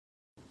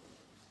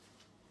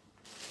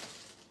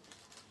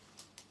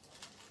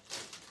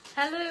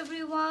Hello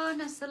everyone,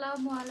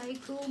 আসসালামু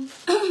আলাইকুম।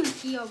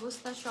 কি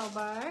অবস্থা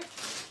সবার,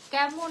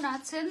 কেমন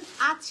আছেন?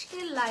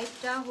 আজকের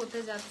লাইভটা হতে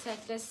যাচ্ছে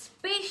একটা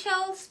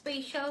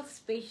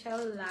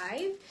স্পেশাল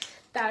লাইভ।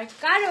 তার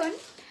কারণ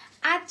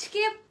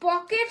আজকে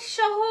পকেট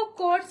সহ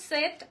কোট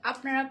সেট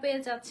আপনারা পেয়ে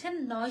যাচ্ছেন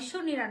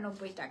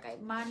 999 টাকায়,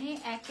 মানে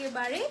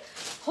একেবারে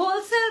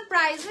হোলসেল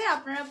প্রাইসে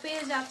আপনারা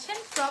পেয়ে যাচ্ছেন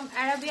ফ্রম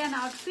আরাবিয়ান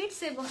আউটফিটস।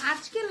 এবং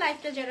আজকের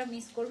লাইভটা যারা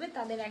মিস করবে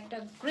তাদের একটা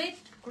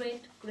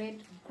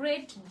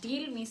গ্রেট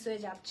ডিল মিস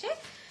হয়ে যাচ্ছে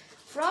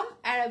from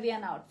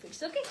Arabian outfits.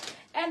 Okay,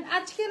 and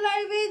আজকে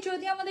লাইভে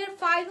যদি আমাদের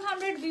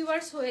 500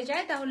 ভিউয়ার্স হয়ে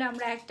যায় তাহলে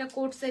আমরা একটা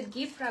কোট সেট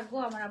গিফট রাখবো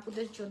আমার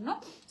আপুদের জন্য।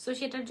 সো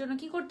সেটার জন্য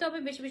কি করতে হবে,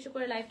 বেশি বেশি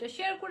করে লাইভটা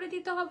শেয়ার করে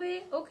দিতে হবে।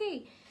 ওকে,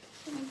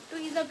 একটু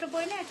হিসাবটা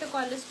পড়ে না, একটা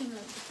কলেজ স্ক্রিন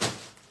লাগবে।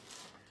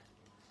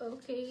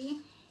 ওকে,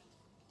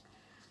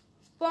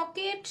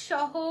 পকেট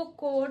সহ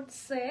কোট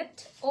সেট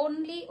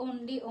অনলি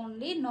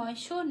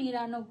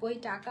 999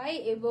 টাকায়।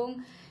 এবং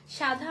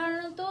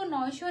সাধারণত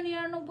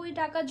 999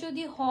 টাকা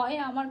যদি হয়,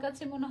 আমার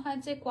কাছে মনে হয়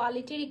যে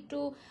কোয়ালিটির একটু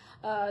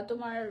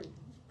তোমার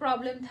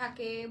প্রবলেম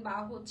থাকে, বা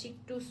হচ্ছে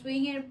একটু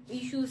সুইং এর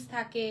ইস্যুস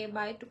থাকে,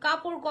 বা একটু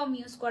কাপড় কম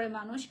ইউজ করে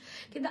মানুষ।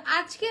 কিন্তু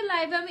আজকে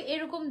লাইভে আমি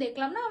এরকম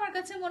দেখলাম না, আমার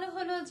কাছে মনে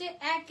হলো যে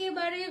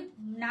একেবারে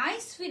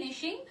নাইস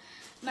ফিনিশিং।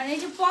 মানে এই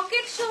যে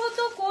পকেট সহ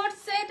তো কোট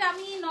সেট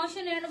আমি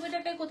 999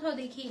 টাকায় কোথাও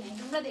দেখি নাই,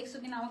 তোমরা দেখছো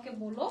কিনা আমাকে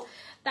বলো।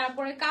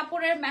 তারপরে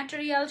কাপড়ের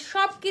ম্যাটেরিয়াল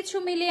সবকিছু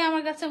মিলিয়ে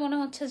আমার কাছে মনে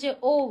হচ্ছে যে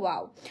ও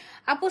ওয়াও।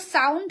 আপু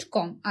সাউন্ড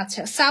কম,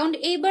 আচ্ছা সাউন্ড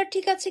এইবার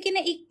ঠিক আছে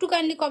কিনা একটু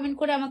কাইন্ডলি কমেন্ট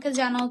করে আমাকে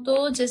জানাও তো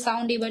যে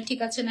সাউন্ড এবার ঠিক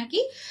আছে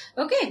নাকি।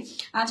 ওকে,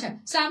 আচ্ছা,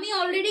 সো আমি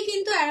অলরেডি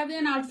কিন্তু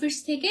আরাবিয়ান আউটফিটস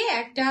থেকে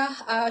একটা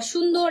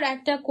সুন্দর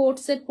একটা কোট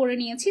সেট পরে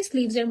নিয়েছি।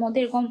 স্লিভস এর মধ্যে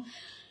এরকম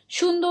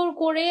সুন্দর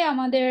করে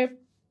আমাদের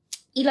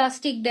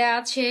ইলাস্টিক দেয়া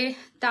আছে,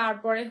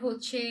 তারপরে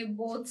হচ্ছে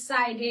বোথ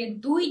সাইডে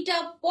দুইটা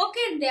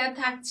পকেট দেয়া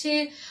থাকছে,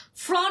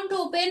 ফ্রন্ট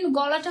ওপেন,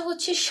 গলাটা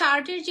হচ্ছে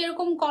শার্টের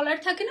যেরকম কলার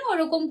থাকে না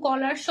ওরকম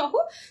কলার সহ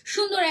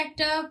সুন্দর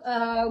একটা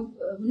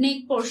নেক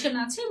পোর্শন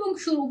আছে, এবং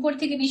উপর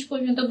থেকে নিচ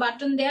পর্যন্ত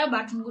বাটন দেয়া,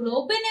 বাটনগুলো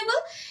ওপেনেবল,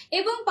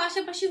 এবং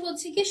পাশাপাশি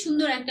হচ্ছে কি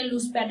সুন্দর একটা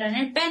লুজ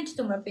প্যাটার্নের প্যান্ট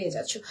তোমরা পেয়ে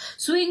যাচ্ছ।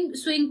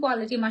 সুইং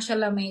কোয়ালিটি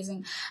মাশাআল্লাহ অ্যামেজিং।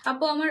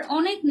 আপু আমার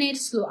অনেক নেট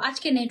স্লো,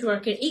 আজকে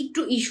নেটওয়ার্কের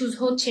একটু ইস্যুস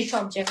হচ্ছে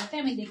সব জায়গাতে,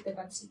 আমি দেখতে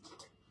পাচ্ছি।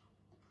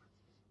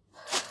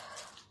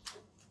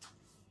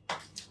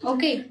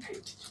 ওকে,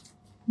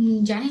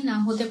 জানি না,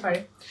 হতে পারে।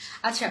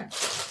 আচ্ছা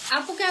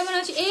আপু কেমন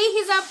আছে? এই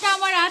হিজাবটা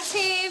আমার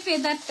আছে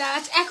ফেদার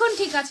টাচ, এখন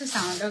ঠিক আছে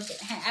সাউন্ড? ওকে,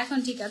 হ্যাঁ এখন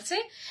ঠিক আছে।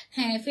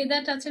 হ্যাঁ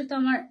ফেদার টাচের তো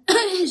আমার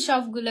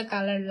সবগুলো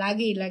কালার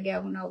লাগে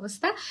এমন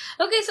অবস্থা।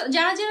 ওকে,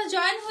 যারা যারা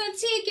জয়েন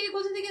হয়েছে, কে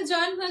কোথা থেকে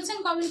জয়েন হয়েছেন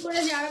কমেন্ট করে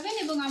জানাবেন,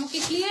 এবং আমাকে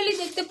ক্লিয়ারলি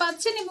দেখতে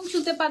পাচ্ছেন এবং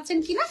শুনতে পাচ্ছেন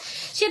কিনা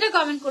সেটা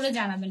কমেন্ট করে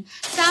জানাবেন।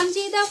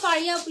 সানজিদা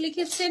ফারিয়া আপু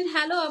লিখেছেন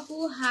হ্যালো আপু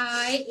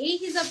হাই, এই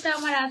হিজাবটা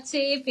আমার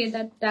আছে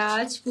ফেদার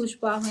টাচ।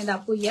 পুষ্পা আহমেদ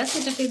আপু ইয়াস,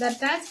 এটা ফেদার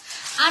টাচ।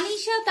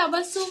 আনিশা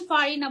তাবাসসুম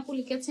ফারিন আপু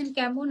লিখেছেন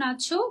কেমন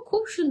আছো?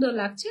 খুব সুন্দর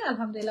লাগছে,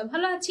 আলহামদুলিল্লাহ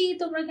ভালো আছি,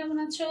 তোমরা কেমন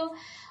আছো?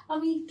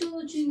 আমি একটু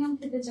চুইংগাম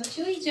খেতে চাচ্ছি,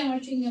 ওই যে আমার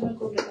চুইংগামের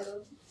কোটে গেল।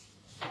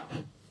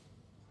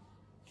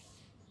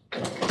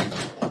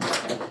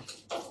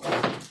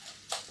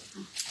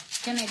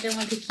 কেন এটার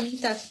মধ্যে কি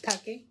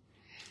থাকে?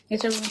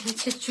 এটার মধ্যে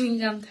হচ্ছে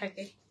চুইংগাম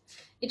থাকে।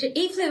 এটা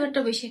এই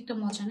ফ্লেভারটা বেশি একটা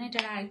মজা না,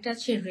 এটার আরেকটা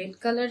আছে রেড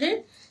কালারের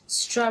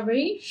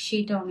স্ট্রবেরি,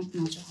 সেটা অনেক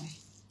মজা হয়।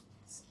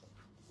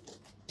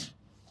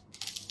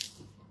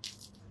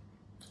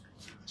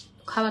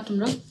 খাওয়া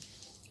তোমরা,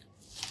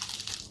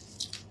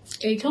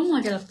 এইটাও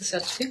মজা লাগতেছে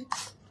আজকে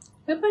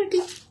ব্যাপার কি।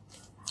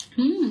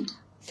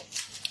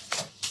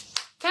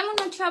 কেমন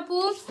আছো আপু?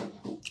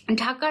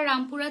 ঢাকার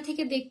রামপুরা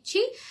থেকে দেখছি,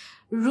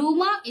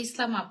 রুমা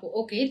ইসলাম আপু।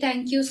 ওকে,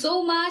 থ্যাংক ইউ সো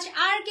মাচ।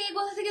 আর কে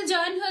কোথা থেকে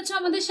জয়েন হয়েছে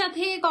আমাদের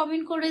সাথে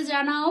কমেন্ট করে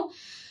জানাও।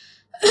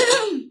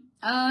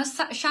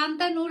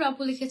 শান্তানুর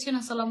আপু লিখেছেন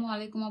আসসালামু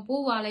আলাইকুম আপু।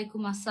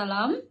 ওয়ালাইকুম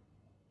আসসালাম।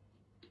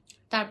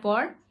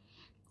 তারপর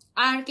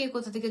আর কে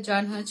কোথা থেকে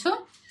জয়েন হয়েছ?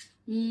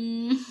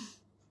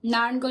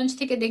 নারায়ণগঞ্জ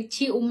থেকে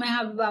দেখছি উম্মে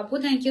হাবিবা আপু,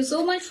 thank you so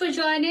much for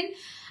joining.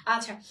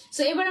 আচ্ছা,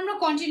 সো এবার আমরা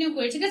কন্টিনিউ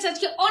করি, ঠিক আছে?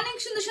 আজকে অনেক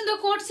সুন্দর সুন্দর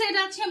কোট সেট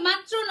আছে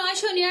মাত্র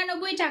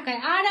 999 টাকায়।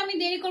 আর আমি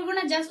দেরি করবো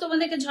না, জাস্ট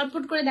তোমাদেরকে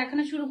ঝটপট করে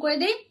দেখানো শুরু করে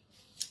দেই।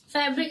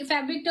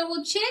 ফ্যাব্রিকটা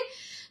হচ্ছে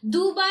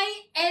Dubai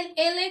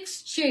Alex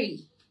cherry,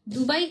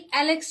 Dubai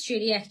Alex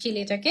cherry actually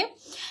এটাকে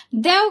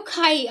দাও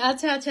খাই।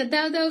 আচ্ছা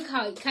দাও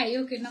খাই।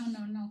 ওকে, নাও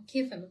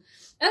খেয়ে ফেলো।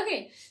 ওকে,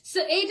 সো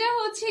এইটা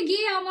হচ্ছে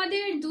গিয়ে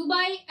আমাদের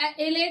দুবাই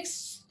এলেক্স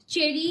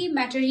চেরি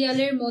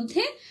ম্যাটেরিয়ালের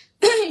মধ্যে।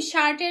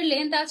 শার্টের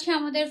লেন্থ আছে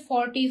আমাদের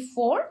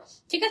 44,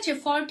 ঠিক আছে?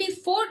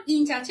 44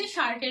 ইঞ্চ আছে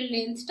শার্টের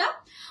লেন্থটা।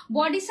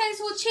 বডি সাইজ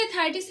হচ্ছে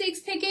 36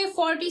 থেকে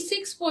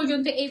 46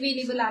 পর্যন্ত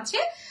এভেলেবল আছে।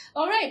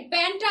 অলরাইট,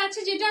 প্যান্টটা আছে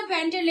যেটা,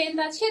 প্যান্টের লেন্থ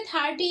আছে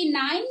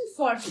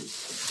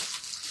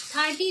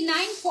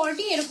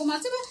 39-40 এরকম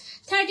আছে, বা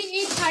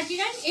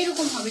 38-39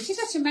 এরকম হবে, ঠিক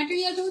আছে?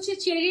 ম্যাটেরিয়ালটা হচ্ছে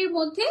চেরির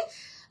মধ্যে।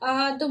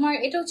 তোমার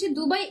এটা হচ্ছে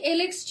দুবাই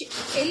এলেক্স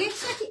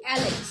নাকি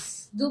অ্যালেক্স,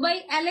 দুবাই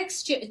অ্যালেক্স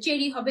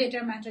চেরি হবে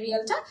এটার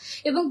ম্যাটেরিয়ালটা,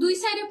 এবং দুই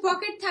সাইডে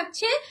পকেট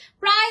থাকছে।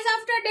 প্রাইস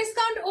আফটার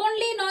ডিসকাউন্ট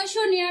অনলি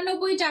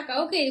 999 টাকা।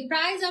 ওকে,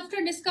 প্রাইস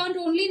আফটার ডিসকাউন্ট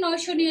অনলি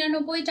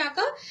 999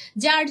 টাকা।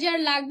 যার যার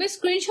লাগবে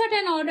screenshot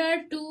and order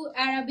to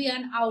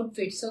Arabian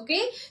outfits. Okay,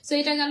 so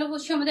এটা গেল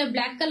হচ্ছে আমাদের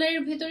ব্ল্যাক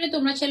কালারের ভিতরে।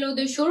 তোমরা চাইলে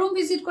ওদের শোরুম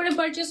ভিজিট করে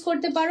পারচেস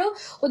করতে পারো।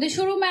 ওদের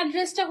শোরুম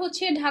অ্যাড্রেসটা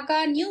হচ্ছে Dhaka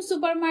new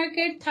super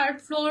market, 3rd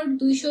floor,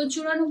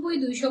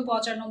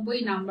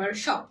 294-295 number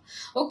shop.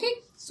 ওকে,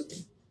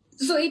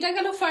 সো এটা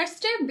গেল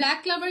ফার্স্টে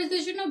ব্ল্যাক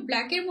লাভারদের জন্য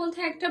ব্ল্যাকের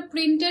মধ্যে একটা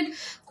প্রিন্টেড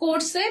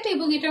কোট সেট,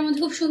 এবং এটার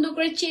মধ্যে খুব সুন্দর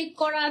করে চেক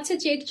করা আছে,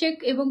 চেক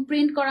এবং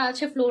প্রিন্ট করা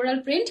আছে, ফ্লোরাল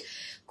প্রিন্ট,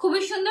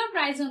 খুবই সুন্দর।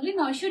 প্রাইস অনলি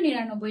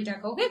 999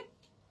 টাকা। ওকে,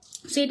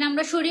 সেটা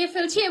আমরা সরিয়ে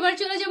ফেলছি। এবার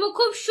চলে যাব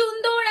খুব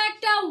সুন্দর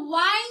একটা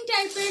ওয়াইন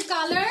টাইপের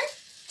কালার।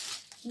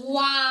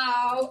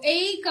 ওয়াও,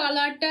 এই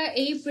কালারটা,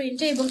 এই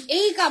প্রিন্টটা এবং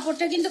এই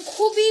কাপড়টা কিন্তু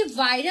খুবই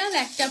ভাইরাল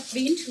একটা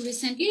প্রিন্ট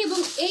রিসেন্টলি, এবং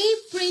এই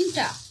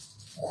প্রিন্টটা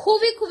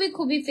খুবই খুবই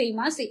খুবই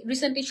ফেমাস,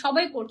 রিসেন্টলি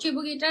সবাই পড়ছে,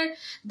 এবং এটার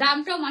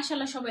দামটাও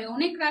মাশাআল্লাহ সবাই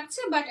অনেক রাখছে।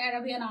 বাট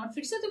অ্যারাবিয়ান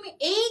আউটফিটসে তুমি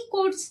এই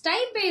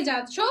কোটসটাই পেয়ে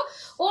যাচ্ছ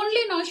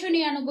অনলি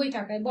 999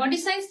 টাকায়। বডি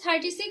সাইজ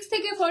 36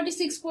 থেকে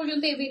 46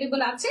 পর্যন্ত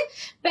এভেলেবল আছে।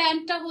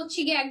 প্যান্টটা হচ্ছে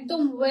গিয়ে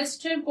একদম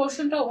ওয়েস্টের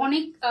পোর্শনটা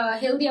অনেক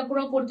হেলদি,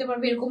 আপুরাও পড়তে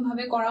পারবে, এরকম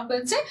ভাবে করা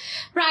হয়েছে।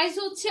 প্রাইস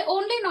হচ্ছে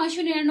অনলি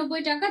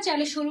 999 টাকা।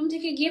 চাইলে শোরুম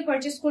থেকে গিয়ে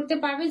পারচেস করতে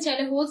পারবে,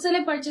 চাইলে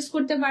হোলসেলে পারচেস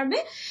করতে পারবে,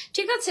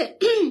 ঠিক আছে।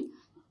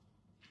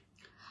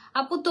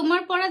 আপু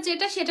তোমার পড়া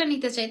যেটা সেটা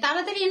নিতে চাই,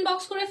 তাড়াতাড়ি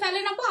ইনবক্স করে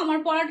ফেলেন আপু। আমার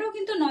পড়াটাও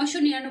কিন্তু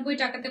 999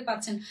 টাকাতে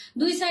পাচ্ছেন।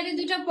 দুই সাইডে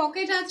দুইটা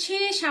পকেট আছে,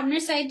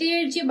 সামনের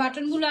সাইডের যে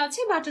বাটনগুলো আছে,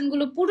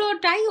 বাটনগুলো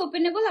পুরোটাই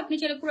ওপেনেবল, আপনি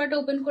চাইলে পুরোটা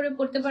ওপেন করে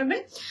পড়তে পারবেন।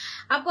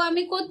 আপু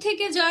আমি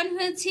কোত্থেকে জয়েন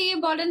হয়েছি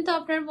বলেন তো,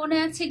 আপনার মনে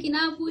আছে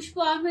কিনা? পুষ্প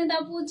আহমেদ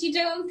আপু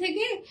চিটাগাং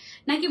থেকে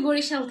নাকি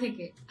বরিশাল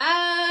থেকে?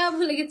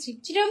 ভুলে গেছি,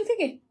 চিটাগাং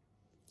থেকে।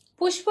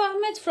 পুষ্প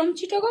আহমেদ ফ্রম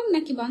চিটাগাং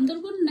নাকি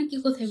বান্দরবন নাকি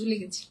কোথায় ভুলে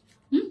গেছি।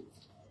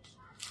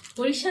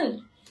 বরিশাল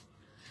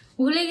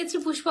ভুলে গেছি।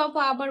 পুষ্প আপু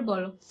আবার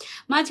বলো।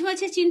 মাঝে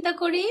মাঝে চিন্তা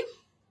করি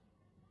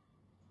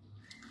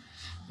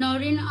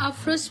নরিন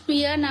আফরোজ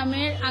প্রিয়া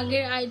নামের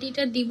আগের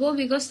আইডিটা দিব,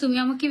 বিকজ তুমি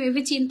আমাকে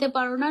মেবি চিনতে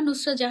পারো না।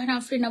 নুসরা জাহান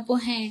আফরিন আপু,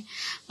 হ্যাঁ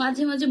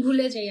মাঝে মাঝে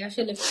ভুলে যাই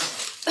আসলে,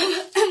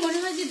 মনে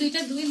হয় যে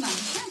দুইটা দুই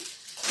মানুষ। হ্যাঁ,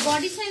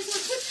 বডি সাইজ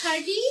হচ্ছে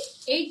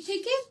 38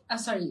 থেকে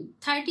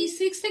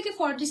 36 থেকে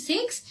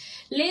 46,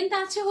 লেন্থ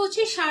আছে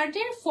হচ্ছে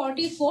শার্টের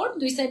 44,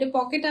 দুই সাইডে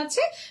পকেট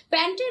আছে।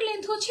 প্যান্টের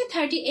লেন্থ হচ্ছে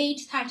 38,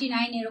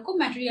 39 এরকম।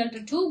 ম্যাটেরিয়ালটা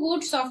টু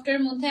গুড, সফটের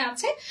মধ্যে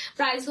আছে।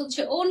 প্রাইস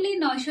হচ্ছে অনলি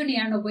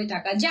 999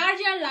 টাকা। যার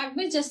যার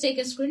লাগবে just take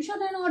a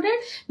screenshot and order.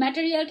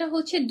 ম্যাটেরিয়ালটা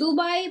হচ্ছে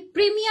Dubai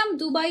premium,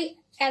 Dubai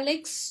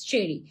Alex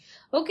cherry.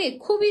 ওকে,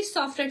 খুবই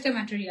সফট একটা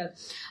ম্যাটেরিয়াল।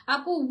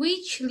 আপু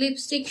which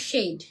lipstick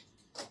shade?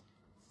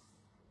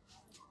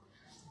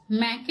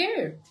 ম্যাকের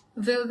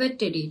velvet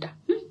টেডিটা।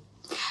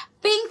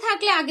 Pink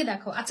থাকলে আগে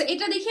দেখো। আচ্ছা,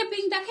 এটা দেখিয়ে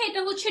পিঙ্ক দেখে।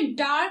 এটা হচ্ছে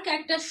ডার্ক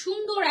একটা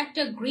সুন্দর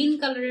একটা গ্রিন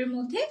কালারের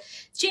মধ্যে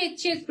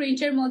চেক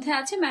প্রিন্টের মধ্যে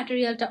আছে।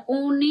 ম্যাটেরিয়ালটা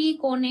অনেক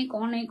অনেক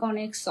অনেক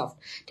অনেক সফট,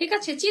 ঠিক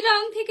আছে।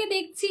 চিটাং থেকে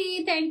দেখছি,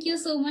 thank you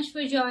so much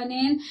for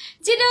joining.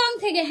 Chittagong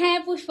থেকে, হ্যাঁ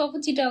পুষ্পাপু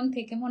চিটাং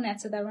থেকে, মনে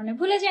আছে, তার মানে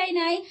ভুলে যাই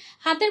নাই।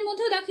 হাতের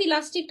মধ্যেও দেখো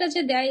ইলাস্টিকটা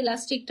যে দেয়,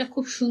 ইলাস্টিকটা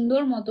খুব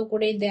সুন্দর মতো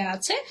করে দেয়া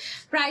আছে।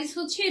 প্রাইস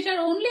হচ্ছে এটার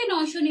অনলি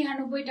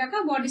 999 টাকা।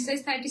 বডি সাইজ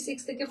 36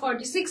 থেকে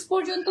 46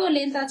 পর্যন্ত,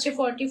 লেন্থ আছে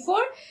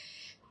 44,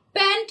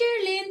 প্যান্টের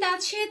লেন্থ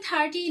আছে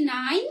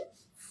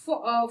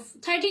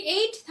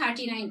 38,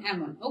 39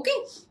 এমন। ওকে,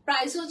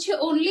 প্রাইস হচ্ছে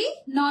অনলি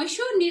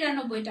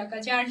 999 টাকা।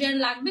 যার যার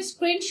লাগবে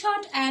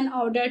screenshot and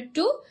order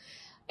to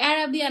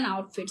Arabian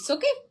outfits.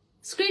 Okay,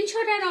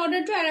 screenshot and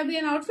order to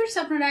Arabian outfits.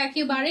 আপনারা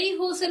একেবারেই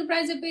হোলসেল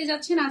প্রাইসে পেয়ে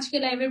যাচ্ছেন আজকে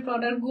লাইভের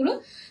প্রোডাক্ট গুলো।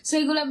 সো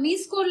এগুলো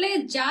মিস করলে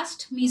জাস্ট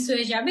মিস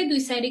হয়ে যাবে।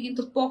 দুই সাইডে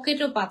কিন্তু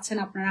পকেটও পাচ্ছেন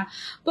আপনারা,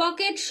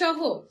 পকেট সহ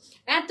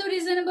এত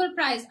রিজনেবল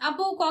প্রাইস।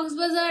 আপু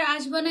কক্সবাজার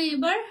আসবে না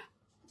এবার?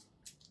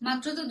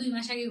 মাত্র তো 2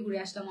 মাস আগে ঘুরে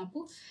আসলাম আপু।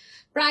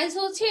 প্রাইস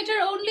হচ্ছে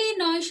এটার অনলি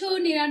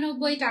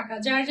 999 টাকা।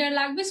 যার যার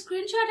লাগবে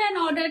screenshot and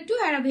order to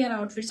Arabian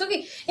outfits. ওকে,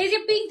 এই যে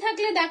পিঙ্ক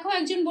থাকলে দেখো,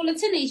 একজন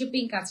বলেছেন এই যে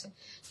পিঙ্ক আছে,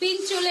 পিঙ্ক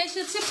চলে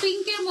এসেছে।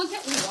 পিঙ্কের মধ্যে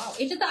ওয়াও,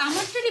 এটা তো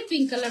আমারটারই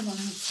পিঙ্ক কালার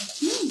মনে হচ্ছে।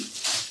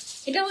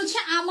 এটা হচ্ছে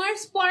আমার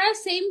পরা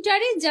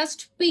সেমটারই, just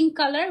pink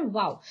colour.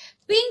 Wow,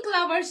 pink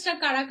লাভার্সটা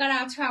কারা কারা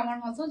আছে আমার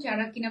মতো,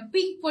 যারা কিনা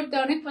পিঙ্ক পরতে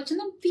অনেক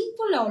পছন্দ। পিঙ্ক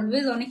পরলে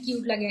অলওয়েজ অনেক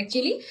কিউট লাগে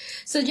অ্যাকচুয়ালি।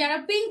 সো যারা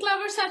পিঙ্ক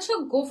লাভার্স আছো,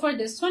 গো ফর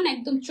দিস ওয়ান।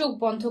 একদম চোখ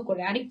বন্ধ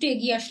করে, আর একটু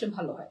এগিয়ে আসলে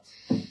ভালো হয়।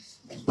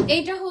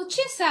 এটা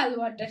হচ্ছে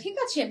সালোয়ারটা, ঠিক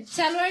আছে।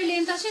 সালোয়ারের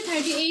লেন্থ আছে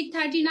 38,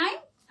 39,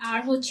 আর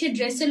হচ্ছে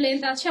ড্রেসের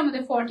লেন্থ আছে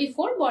আমাদের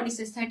 44, বডি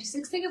সাইজ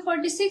 36 থেকে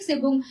 46,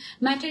 এবং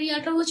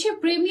ম্যাটেরিয়ালটা হচ্ছে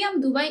প্রিমিয়াম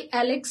দুবাই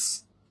অ্যালেক্স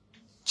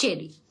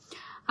চেরি।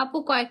 আপু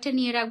কয়েকটা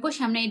নিয়ে রাখবো,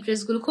 সামনে এই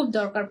ড্রেসগুলো খুব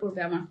দরকার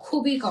পড়বে আমার,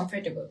 খুবই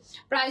কমফোর্টেবল।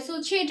 প্রাইস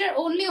হচ্ছে এটার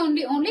অনলি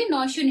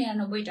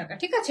 999 টাকা,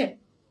 ঠিক আছে।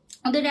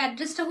 ওদের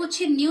অ্যাড্রেসটা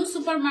হচ্ছে নিউ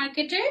সুপার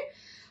মার্কেটের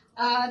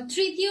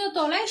 3য়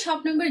তলায়, শপ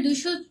নম্বর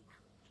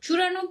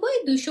 294,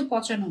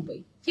 295।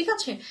 ঠিক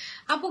আছে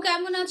আপু,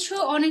 কেমন আছো?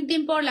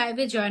 অনেকদিন পর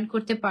লাইভে জয়েন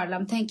করতে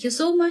পারলাম, thank you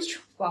so much.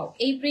 Wow,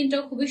 এই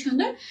প্রিন্টটাও খুবই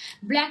সুন্দর,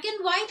 black and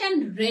white and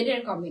red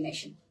এর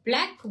combination,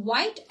 black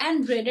white and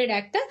red এর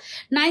একটা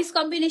নাইস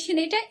কম্বিনেশন।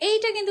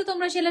 এইটা কিন্তু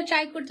তোমরা সেটা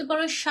ট্রাই করতে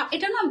পারো।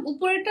 এটা না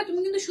উপরেরটা তুমি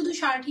কিন্তু শুধু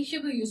শার্ট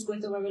হিসেবে ইউজ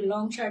করতে পারবে,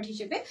 লং শার্ট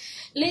হিসেবে।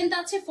 লেন্থ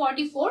আছে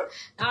 44,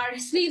 আর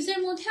স্লিভস এর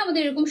মধ্যে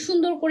আমাদের এরকম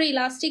সুন্দর করে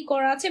ইলাস্টিক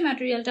করা আছে,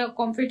 ম্যাটেরিয়ালটা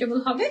কমফোর্টেবল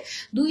হবে।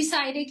 দুই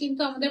সাইডে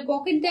কিন্তু আমাদের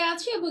পকেট দেওয়া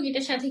আছে, এবং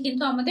এটার সাথে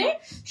কিন্তু আমাদের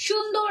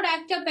সুন্দর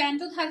একটা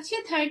প্যান্টও থাকছে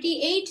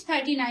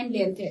 38-39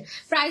 লেন্থের।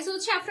 প্রাইস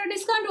হচ্ছে আফটার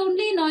ডিসকাউন্ট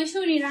অনলি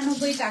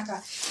 999 টাকা।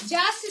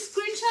 Just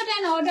screenshot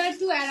and order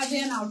to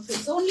Arabian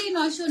outfits, only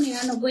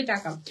 999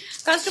 টাকা।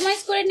 কাস্টমাইজ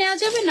করে নেওয়া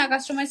যাবে না?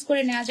 কাস্টমাইজ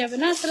করে নেওয়া যাবে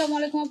না। আসসালামু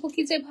আলাইকুম আপু,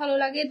 কি যে ভালো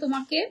লাগে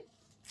তোমাকে,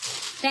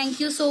 thank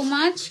you so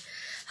much.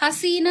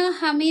 Hasina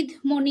Hamid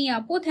মনি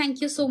আপু, থ্যাংক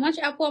ইউ সো মাচ।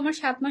 আপু আমার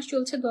 7 মাস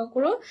চলছে, দোয়া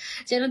করো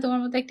যেন তোমার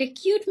মতো একটা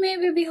কিউট মেয়ে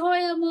বেবি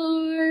হয়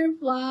আমার।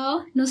 ওয়াও,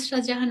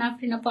 নুসরাত জাহান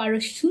আফরিন আপু, আরো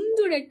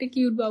সুন্দর একটা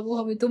কিউট বাবু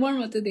হবে, তোমার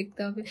মতো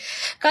দেখতে হবে।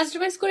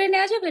 কাস্টমাইজ করে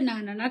নেওয়া যাবে? না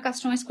না না,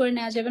 কাস্টমাইজ করে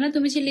নেওয়া যাবে না।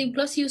 তুমি যে লিপ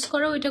গ্লস ইউজ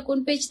করো, ওইটা কোন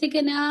পেজ থেকে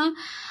নেওয়া?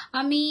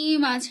 আমি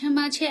মাঝে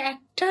মাঝে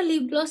একটা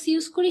লিপ গ্লস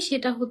ইউজ করি,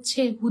 সেটা হচ্ছে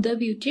হুদা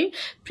বিউটির,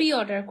 প্রি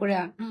অর্ডার করে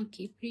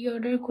কি প্রি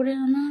অর্ডার করে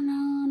না না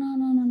না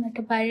না না,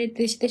 একটা বাইরের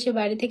দেশে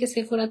বাইরে থেকে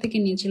সেফোরা থেকে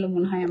নিয়েছিল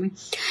মনে হয়। আমি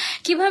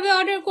কিভাবে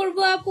অর্ডার করব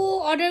আপু?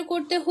 অর্ডার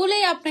করতে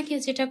হলেই আপনাকে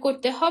যেটা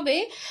করতে হবে,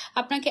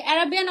 আপনাকে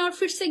অ্যারাবিয়ান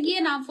আউটফিটসে গিয়ে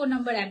নাম, ফোন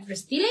নাম্বার,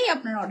 অ্যাড্রেস দিলেই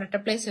আপনার অর্ডারটা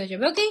প্লেস হয়ে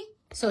যাবে। ওকে,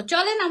 সো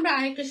চলেন আমরা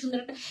আরেকটা সুন্দর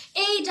একটা,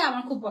 এইটা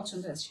আমার খুব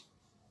পছন্দ আছে,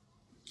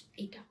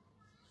 এইটা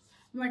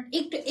আমার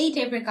একটু এই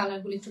টাইপের কালার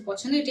গুলো একটু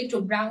পছন্দ। এটা একটু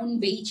ব্রাউন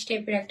বেজ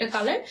টাইপের একটা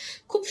কালার,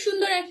 খুব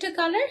সুন্দর একটা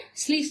কালার।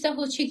 স্লিভসটা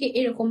হচ্ছে কি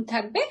এরকম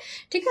থাকবে,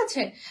 ঠিক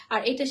আছে।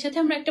 আর এটার সাথে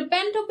আমরা একটা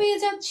প্যান্টও পেয়ে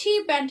যাচ্ছি।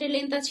 প্যান্টের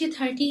লেন্থ আছে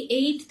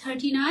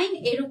 38-39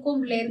 এরকম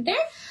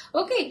লেন্থের,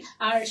 ওকে।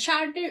 আর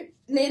শার্টের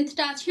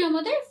লেন্থটা আছে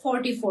আমাদের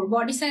 44,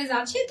 বডি সাইজ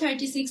আছে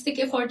 36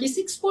 থেকে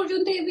 46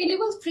 পর্যন্ত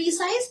এভেলেবল, ফ্রি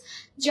সাইজ।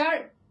 যার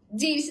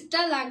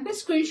যেটা লাগবে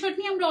স্ক্রিনশট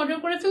নিয়ে আমরা অর্ডার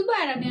করে ফেলবো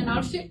অ্যারাবিয়ান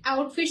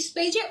আউটফিটস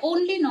পেজে,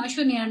 অনলি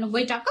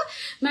 999 টাকা।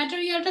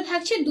 ম্যাটেরিয়ালটা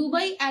থাকছে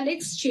দুবাই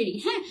অ্যালেক্স চেরি,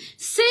 হ্যাঁ।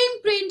 সেম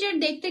প্রিন্টের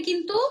দেখতে,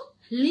 কিন্তু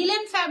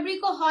লিলেন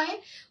ফ্যাব্রিকও হয়,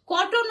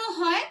 কটনও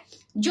হয়,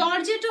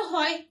 জর্জেটও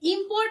হয়,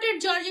 ইম্পোর্টেড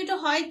জর্জেটও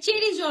হয়,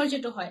 চেরি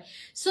জর্জেটও হয়।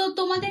 সো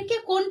তোমাদেরকে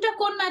কোনটা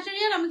কোন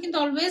ম্যাটেরিয়াল আমি কিন্তু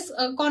অলওয়েজ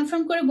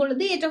কনফার্ম করে বলে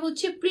দিই। এটা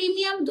হচ্ছে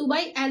প্রিমিয়াম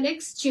দুবাই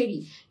অ্যালেক্স চেরি,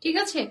 ঠিক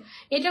আছে।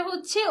 এটা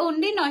হচ্ছে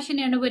অনলি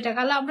 999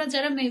 টাকা। আমরা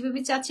যারা মেয়ে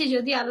বেবি চাচ্ছি,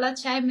 যদি আল্লাহ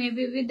চায় মেয়ে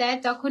বেবি দেয়,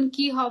 তখন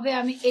কি হবে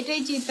আমি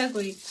এটাই চিন্তা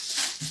করি,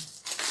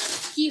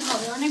 কি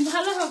হবে, অনেক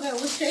ভালো হবে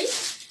অবশ্যই।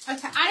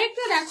 আচ্ছা,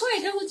 আরেকটা দেখো,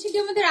 এটা হচ্ছে কি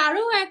আমাদের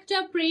আরো একটা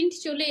প্রিন্ট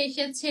চলে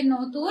এসেছে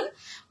নতুন।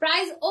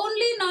 প্রাইস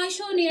অনলি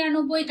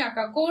 999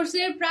 টাকা।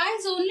 কোর্সের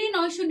প্রাইস অনলি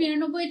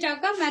 999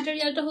 টাকা।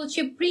 ম্যাটেরিয়ালটা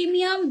হচ্ছে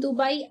premium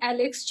Dubai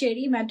Alex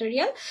cherry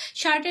material.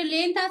 শার্টের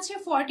লেন্থ আছে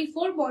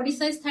 44, বডি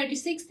সাইজ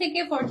 36 থেকে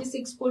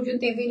 46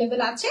 পর্যন্ত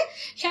এভেলেবেল আছে।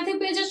 সাথে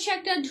পেয়ে যাচ্ছে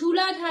একটা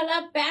ঢুলা ঢালা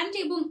প্যান্ট,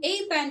 এবং এই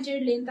প্যান্টের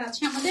লেন্থ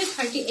আছে আমাদের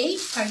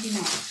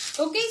 38-39।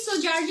 ওকে, সো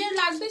যার যার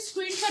লাগবে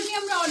স্ক্রিনশট নিয়ে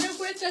আমরা অর্ডার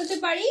করে ফেলতে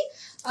পারি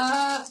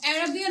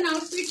অ্যারাবিয়ান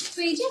আউটফিটস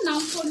পেজে,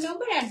 নাম, ফোন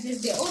নম্বর, অ্যাড্রেস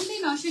দিয়ে। অনলি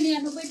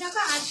 999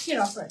 টাকা আজকের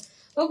অফার।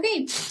 ওকে,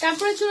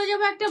 তারপরে চলে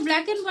যাবো একটা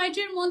ব্ল্যাক এন্ড হোয়াইট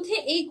এর মধ্যে।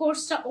 এই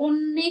কোর্সটা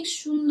অনেক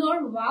সুন্দর,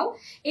 ওয়াও।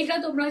 এটা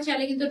তোমরা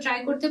চাইলে কিন্তু ট্রাই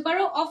করতে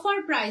পারো। অফার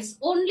প্রাইস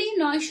অনলি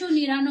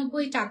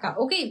 999 টাকা।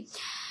 ওকে,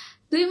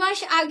 2 মাস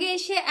আগে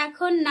এসে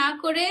এখন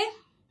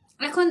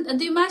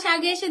 2 মাস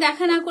আগে এসে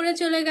দেখা না করে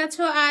চলে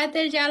গেছো,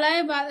 আয়াতের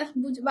জ্বালায়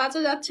বাঁচা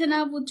যাচ্ছে না,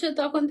 বুঝছো।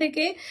 তখন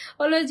থেকে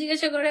হলো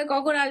জিজ্ঞাসা করে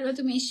কখন আসবে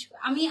তুমি।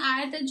 আমি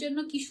আয়াতের জন্য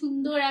কি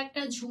সুন্দর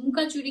একটা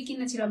ঝুমকা চুড়ি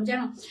কিনেছিলাম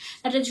জানো,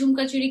 একটা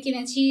ঝুমকা চুড়ি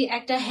কিনেছি,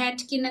 একটা হ্যাট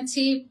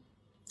কিনেছি,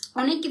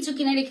 অনেক কিছু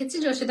কিনে রেখেছি।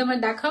 যার সাথে আমার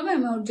দেখা হবে,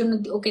 আমি ওর জন্য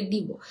ওকে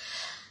দিব।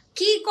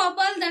 কি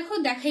কপাল দেখো,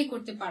 দেখাই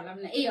করতে পারলাম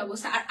না, এই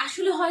অবস্থা। আর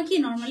আসলে হয় কি,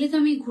 নর্মালি তো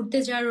আমি ঘুরতে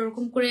যাওয়ার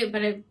ওরকম করে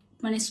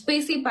মানে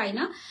স্পেসই পাই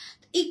না।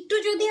 একটু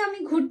যদি আমি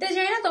ঘুরতে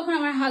যাই না, তখন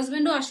আমার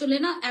হাজবেন্ডও আসলে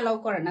না অ্যালাউ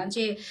করে না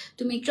যে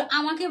তুমি একটু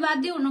আমাকে বাদ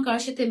দিয়ে অন্য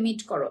কারোর সাথে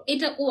মিট করো।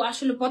 এটা ও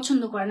আসলে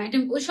পছন্দ করে না, এটা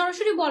ও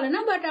সরাসরি বলে না,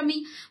 বাট আমি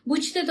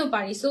বুঝতে তো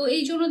পারি। সো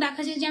এই জন্য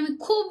দেখা যায় যে আমি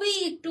খুবই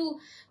একটু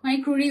মানে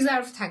একটু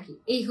রিজার্ভ থাকি,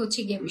 এই হচ্ছে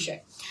গিয়ে বিষয়।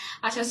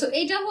 আচ্ছা, সো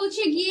এটা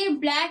হচ্ছে গিয়ে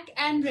ব্ল্যাক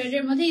অ্যান্ড রেড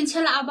এর মধ্যে।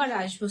 ইনশাল্লাহ আবার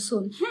আসবো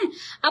শুন, হ্যাঁ।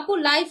 আপু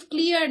লাইভ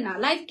ক্লিয়ার না?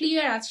 লাইভ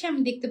ক্লিয়ার আছে,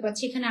 আমি দেখতে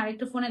পাচ্ছি এখানে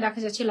আরেকটা ফোনে দেখা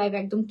যাচ্ছে লাইভ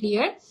একদম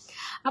ক্লিয়ার।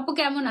 আপু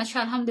কেমন আছো?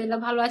 আলহামদুলিল্লাহ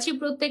ভালো আছি,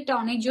 প্রত্যেকটা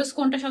অনেক জোস।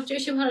 কোনটা সবচেয়ে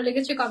বেশি ভালো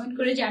লেগেছে কমেন্ট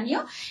করে জানিও।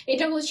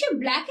 এটা হচ্ছে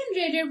ব্ল্যাক এন্ড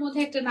রেড এর মধ্যে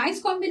একটা নাইস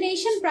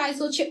কম্বিনেশন। প্রাইস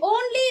হচ্ছে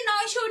অনলি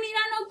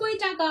 999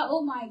 টাকা। ও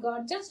মাই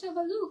god, just have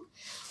a look,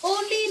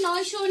 only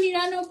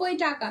 999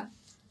 টাকা।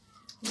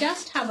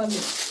 Just have a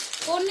look,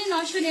 only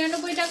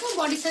 999 টাকা।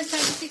 বডি সাইজ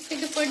 36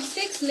 থেকে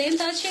 46, লেন্থ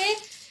আছে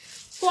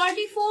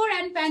 44,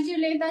 এন্ড প্যান্টের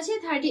লেন্থ আছে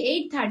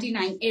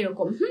 38-39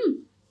 এরকম।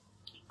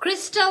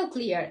 ক্রিস্টাল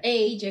ক্লিয়ার,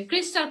 এই যে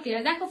ক্রিস্টাল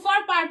ক্লিয়ার দেখো, ফর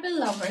পার্পল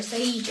লাভার্স।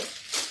 এই যে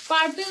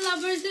পার্পল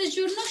লাভার্সদের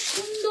জন্য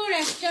সুন্দর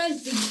একটা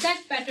জিগজ্যাগ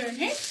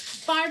প্যাটার্নের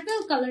পার্পল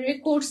কালারের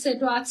কোট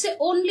সেটও আছে,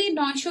 অনলি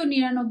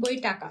 999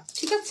 টাকা,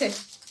 ঠিক আছে।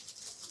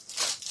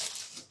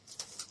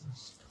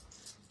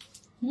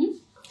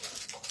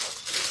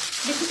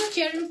 দেখো তো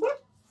চেয়ারের উপর।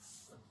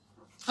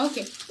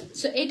 ওকে,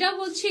 সো এটা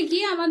হচ্ছে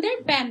গিয়ে আমাদের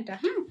প্যান্টটা।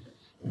 হ্যাঁ,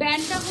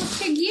 প্যান্টটা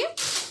হচ্ছে গিয়ে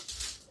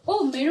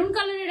মেরুন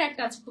কালারের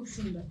একটা আছে খুব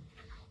সুন্দর।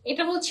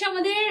 এটা হচ্ছে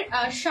আমাদের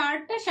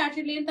শার্টটা,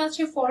 শার্টের লেন্থ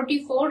আছে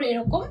 44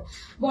 এরকম,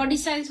 বডি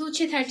সাইজ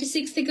হচ্ছে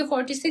 36 থেকে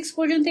 46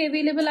 পর্যন্ত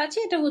অ্যাভেলেবেল আছে।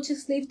 এটা হচ্ছে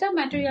স্লিভটা,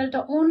 ম্যাটেরিয়ালটা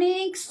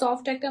অনেক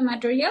সফট একটা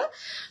ম্যাটেরিয়াল।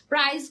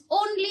 প্রাইস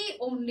অনলি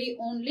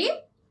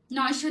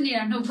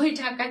 999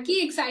 টাকা। কি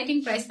এক্সাইটিং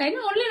প্রাইস, তাই না?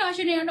 অনলি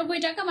 999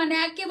 টাকা, মানে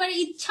একেবারে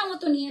ইচ্ছা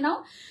মতো নিয়ে নাও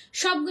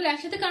সবগুলো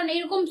একসাথে। কারণ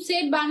এরকম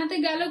সেট বানাতে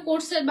গেলে,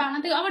 কোট সেট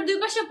বানাতে, আবার দুই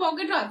পাশে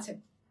পকেটও আছে।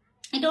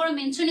 এটা ওরা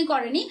মেনশনই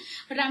করেনি,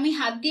 বাট আমি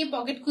হাত দিয়ে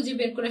পকেট খুঁজে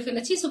বের করে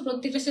ফেলেছি। সো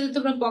প্রত্যেকটার সাথে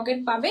তোমরা পকেট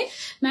পাবে।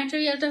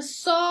 ম্যাটেরিয়ালটা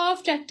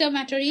সফট একটা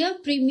material,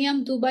 premium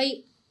Dubai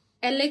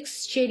Alex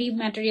cherry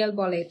material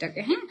বলে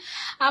এটাকে। হ্যাঁ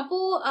আপু,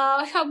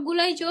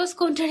 সবগুলাই জোস,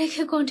 কোনটা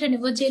রেখে কোনটা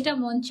নেবো? যেটা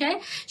মন চায়,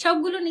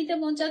 সবগুলো নিতে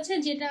মন চাচ্ছে,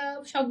 যেটা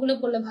সবগুলো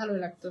বললে ভালো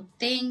লাগতো।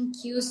 Thank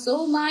you so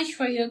much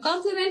for your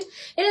complement.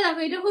 এটা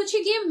দেখো, এটা হচ্ছে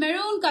গিয়ে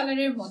মেরুন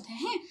কালারের মধ্যে,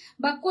 হ্যাঁ,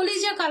 বা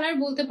কলিজা কালার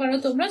বলতে পারো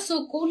তোমরা। সো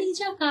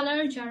কলিজা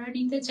কালার যারা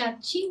নিতে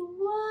চাচ্ছি,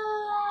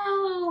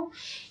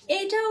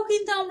 এটাও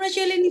কিন্তু আমরা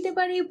চলে নিতে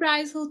পারি।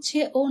 প্রাইস হচ্ছে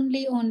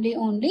অনলি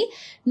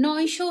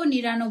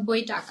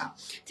 999 টাকা।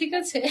 ঠিক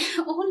আছে,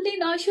 অনলি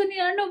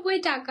 999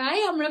 টাকায়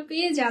আমরা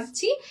পেয়ে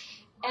যাচ্ছি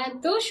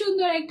এত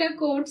সুন্দর একটা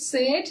কোট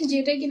সেট,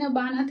 যেটা কিনা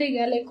বানাতে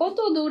গেলে কত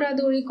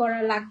দৌড়াদৌড়ি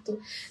করা লাগতো।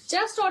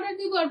 জাস্ট অর্ডার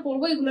দিব আর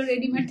পরবো। এগুলো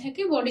রেডিমেড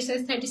থাকে, বডি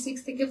সাইজ 36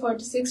 থেকে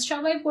 46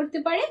 সবাই পড়তে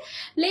পারে।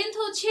 লেন্থ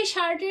হচ্ছে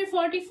শার্টের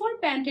 44,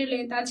 প্যান্টের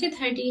লেন্থ আছে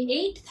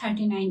 38,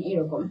 39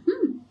 এরকম।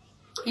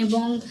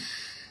 এবং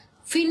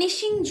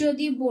ফিনিশিং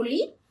যদি বলি,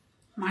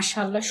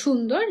 মাশাআল্লাহ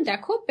সুন্দর।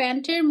 দেখো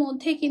প্যান্টের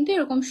মধ্যে কিন্তু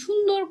এরকম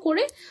সুন্দর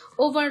করে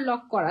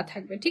ওভারলক করা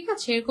থাকবে। ঠিক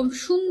আছে, এরকম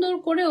সুন্দর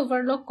করে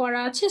ওভারলক করা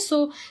আছে, সো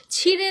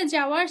ছিঁড়ে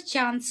যাওয়ার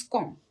চান্স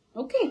কম।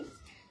 ওকে,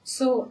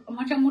 সো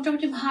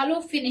মোটামুটি ভালো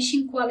ফিনিশিং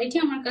কোয়ালিটি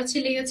আমার কাছে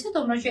লেগেছে।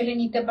 তোমরা চাইলে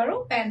নিতে পারো।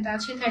 প্যান্ট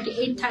আছে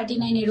 38,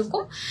 39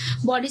 এরকম।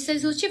 বডি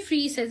সাইজ হচ্ছে ফ্রি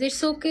সাইজের।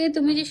 সো ওকে,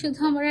 তুমি যে শুধু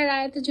আমার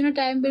রায়াতের জন্য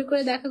টাইম বের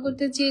করে দেখা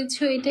করতে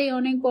চেয়েছো, এটাই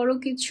অনেক বড়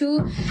কিছু।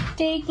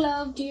 টেক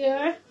লাভ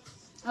ডিয়ার।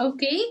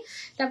 ওকে,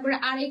 তারপরে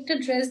আরেকটা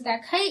ড্রেস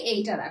দেখাই,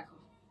 এইটা দেখো।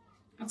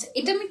 আচ্ছা,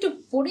 এটা আমি একটু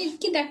পরে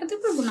কি দেখাতে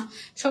পারবো না,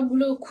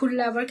 সবগুলো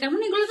খুললে আবার কেমন।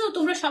 এগুলো তো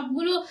তোমরা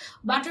সবগুলো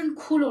বাটন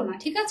খুলো না,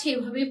 ঠিক আছে,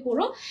 এভাবে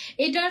পরো।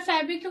 এটার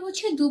ফ্যাব্রিকটা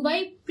হচ্ছে Dubai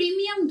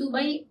premium,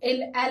 Dubai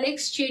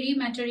Alex cherry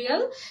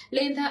material.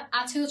 Length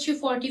আছে হচ্ছে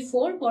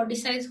 44, বডি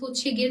সাইজ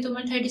হচ্ছে গিয়ে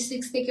তোমার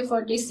 36 থেকে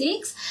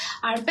 46,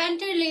 আর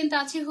প্যান্টের লেন্থ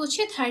আছে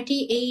হচ্ছে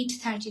 38,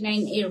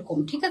 39 এরকম।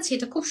 ঠিক আছে,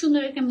 এটা খুব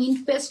সুন্দর একটা মিন্ট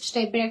পেস্ট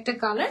টাইপের একটা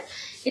কালার।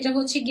 এটা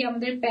হচ্ছে গিয়ে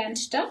আমাদের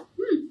প্যান্টটা।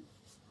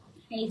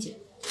 এই যে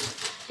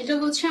এটা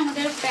হচ্ছে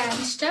আমাদের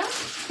প্যান্টটা,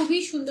 খুবই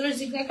সুন্দর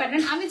জিগজ্যাগ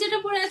প্যাটার্ন। আমি যেটা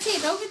পরে আছি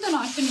এটাও কিন্তু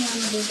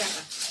 999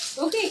 টাকা।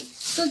 ওকে,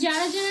 তো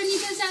যারা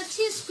নিতে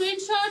চাচ্ছি,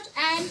 screenshot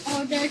and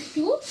order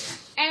to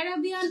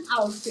Arabian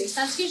outfits.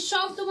 আজকে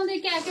সব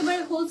তোমাদেরকে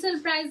একেবারে হোলসেল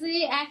প্রাইসে,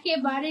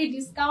 একেবারে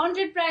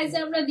ডিসকাউন্টেড প্রাইসে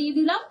আমরা দিয়ে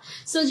দিলাম।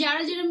 সো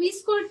যারা মিস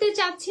করতে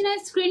চাচ্ছি না,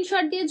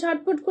 স্ক্রিনশট দিয়ে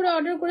ঝটপট করে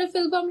অর্ডার করে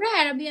ফেলবো আমরা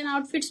অ্যারাবিয়ান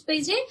আউটফিটস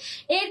পেজে।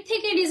 এর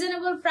থেকে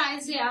রিজনেবল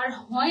প্রাইসে আর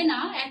হয় না,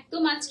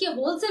 একদম আজকে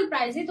হোলসেল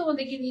প্রাইসে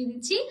তোমাদেরকে দিয়ে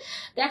দিচ্ছি।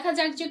 দেখা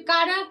যাক যে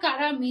কারা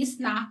কারা মিস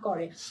না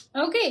করে।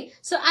 ওকে,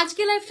 সো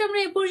আজকে লাইভটা আমরা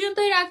এ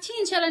পর্যন্তই রাখছি।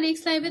 ইনশাআল্লাহ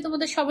নেক্সট লাইভে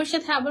তোমাদের সবার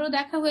সাথে আবারও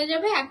দেখা হয়ে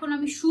যাবে। এখন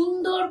আমি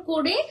সুন্দর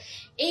করে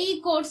এই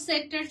কোট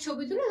সেটটার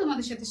ছবি তুলে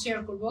তোমাদের সাথে শেয়ার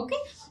করবো। ওকে,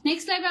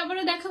 নেক্সট লাইভে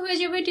আবারও দেখা হয়ে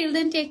যাবে। টিল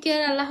দেন টেক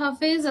কেয়ার, আল্লাহ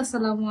হাফেজ,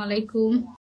 আসসালামু আলাইকুম।